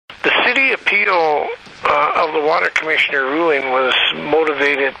city appeal of the Water Commissioner ruling was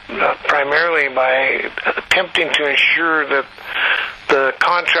motivated primarily by attempting to ensure that the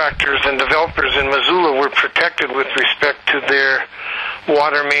contractors and developers in Missoula were protected with respect to their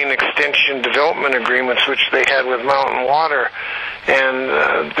water main extension development agreements, which they had with Mountain Water.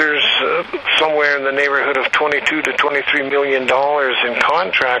 And there's somewhere in the neighborhood of $22 to $23 million in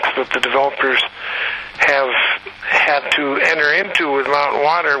contracts that the developers have had to enter into with Mountain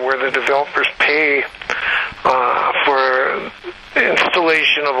Water, where the developers pay for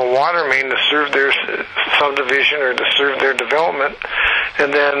installation of a water main to serve their subdivision or to serve their development.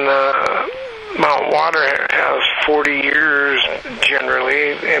 And then Mountain Water has 40 years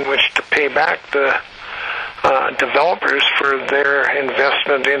generally in which to pay back the developers for their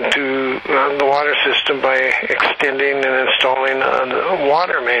investment into the water system by extending and installing a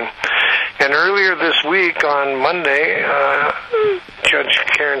water main. And earlier this week, on Monday, Judge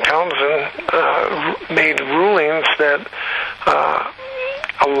Karen Townsend made rulings that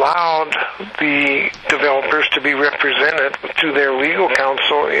allowed the developers to be represented through their legal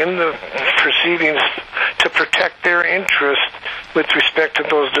counsel in the proceedings to protect their interest with respect to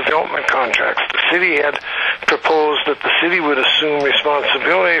those development contracts. The city had proposed that the city would assume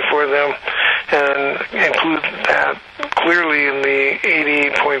responsibility for them and include that clearly in the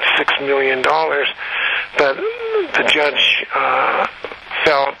 $88.6 million, but the judge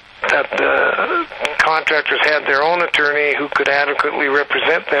felt that the contractors had their own attorney who could adequately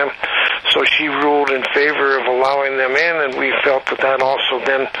represent them, so she ruled in favor of allowing them in, and we felt that that also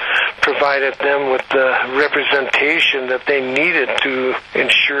then provided them with the representation that they needed to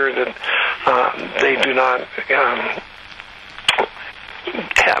ensure that they do not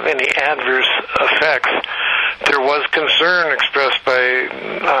have any adverse effects. There was concern expressed by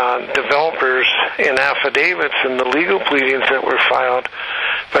developers in affidavits and the legal pleadings that were filed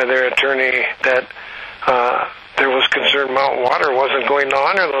by their attorney that there was concern Mountain Water wasn't going to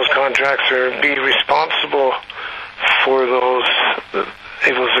honor those contracts or be responsible for those.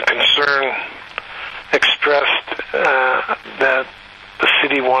 It was a concern expressed that the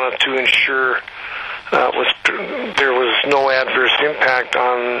city wanted to ensure there was no adverse impact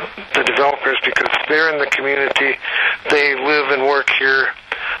on the developers because they're in the community, they live and work here,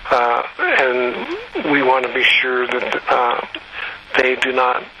 and we want to be sure that they do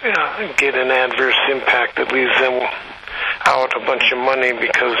not get an adverse impact that leaves them out a bunch of money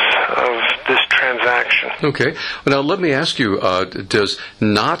because of this transaction. Okay. Well, now let me ask you: how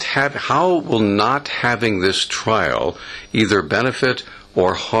will not having this trial either benefit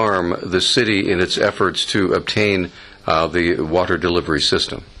or harm the city in its efforts to obtain the water delivery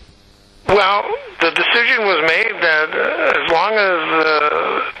system? Well, the decision was made that as long as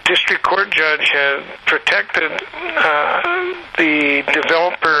the district court judge had protected the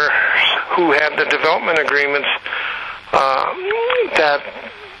developers who had the development agreements, that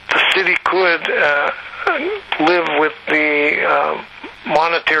the city could live with the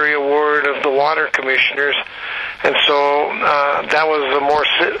monetary award of the water commissioners. And so that was a more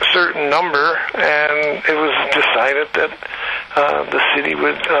certain number, and it was decided that the city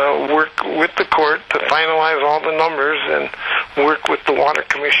would work with the court to finalize all the numbers and work with the water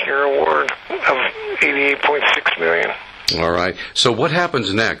commissioner award of $88.6 million. All right. So what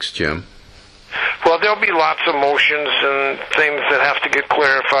happens next, Jim? Well, there'll be lots of motions and things that have to get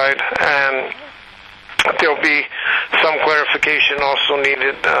clarified, and there'll be some clarification also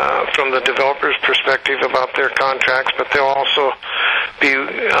needed from the developer's perspective about their contracts, but there'll also be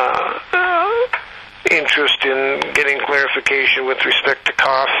interest in getting clarification with respect to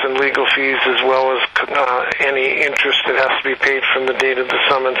costs and legal fees, as well as any interest that has to be paid from the date of the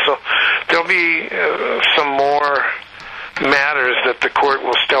summons. So there'll be some more matters that the court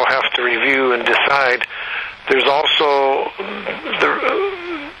will still have to review and decide. There's also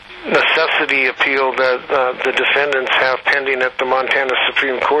the necessity appeal that the defendants have pending at the Montana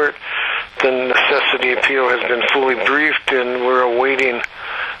Supreme Court. The necessity appeal has been fully briefed, and we're awaiting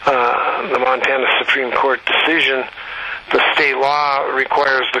the Montana Supreme Court decision. The state law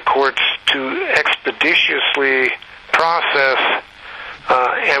requires the courts to expeditiously process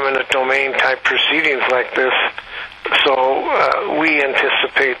eminent domain type proceedings like this. So we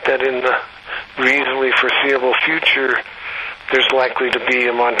anticipate that in the reasonably foreseeable future, there's likely to be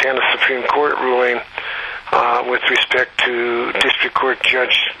a Montana Supreme Court ruling with respect to District Court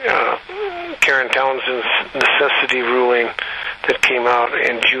Judge Karen Townsend's necessity ruling that came out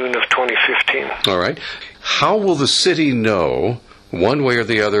in June of 2015. All right. How will the city know, one way or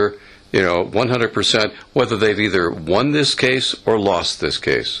the other, 100%, whether they've either won this case or lost this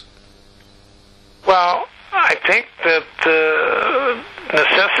case? Well, I think that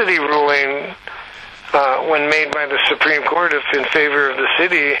necessity ruling, when made by the Supreme Court, if in favor of the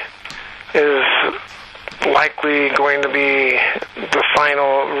city, is likely going to be the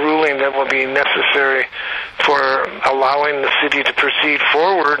final ruling that will be necessary for allowing the city to proceed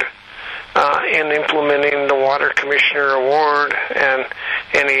forward in implementing the Water Commissioner Award and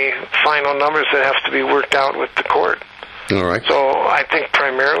any final numbers that have to be worked out with the court. All right. So I think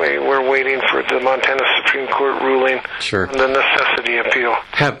primarily we're waiting for the Montana Supreme Court ruling on the necessity appeal.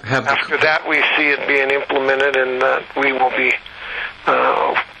 After that, we see it being implemented, and we will be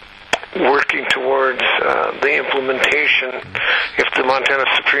working towards the implementation. If the Montana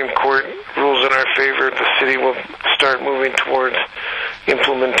Supreme Court rules in our favor, the city will start moving towards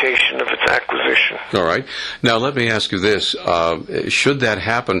implementation of its acquisition. All right. Now, let me ask you this. Should that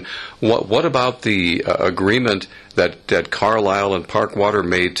happen, what about the agreement that Carlisle and Parkwater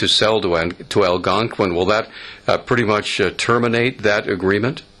made to sell to Algonquin? Will that pretty much terminate that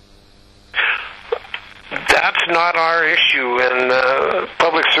agreement? That's not our issue, and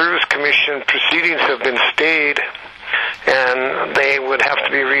Public Service Commission proceedings have been stayed, and they would have to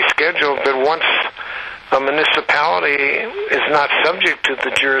be rescheduled. But once a municipality is not subject to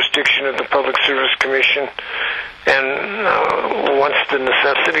the jurisdiction of the Public Service Commission, and once the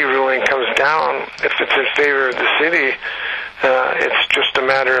necessity ruling comes down, if it's in favor of the city, it's just a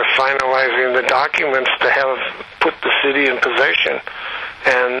matter of finalizing the documents to have put the city in possession.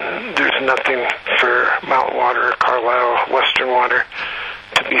 And there's nothing for Mount Water, Carlisle, Western Water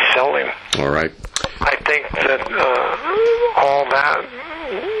to be selling. All right. I think that all that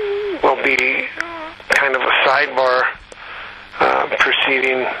will be kind of a sidebar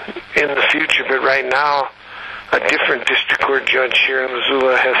proceeding in the future. But right now, a different district court judge here in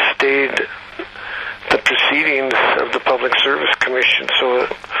Missoula has stayed the proceedings of the Public Service Commission, so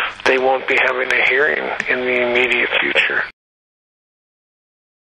they won't be having a hearing in the immediate future.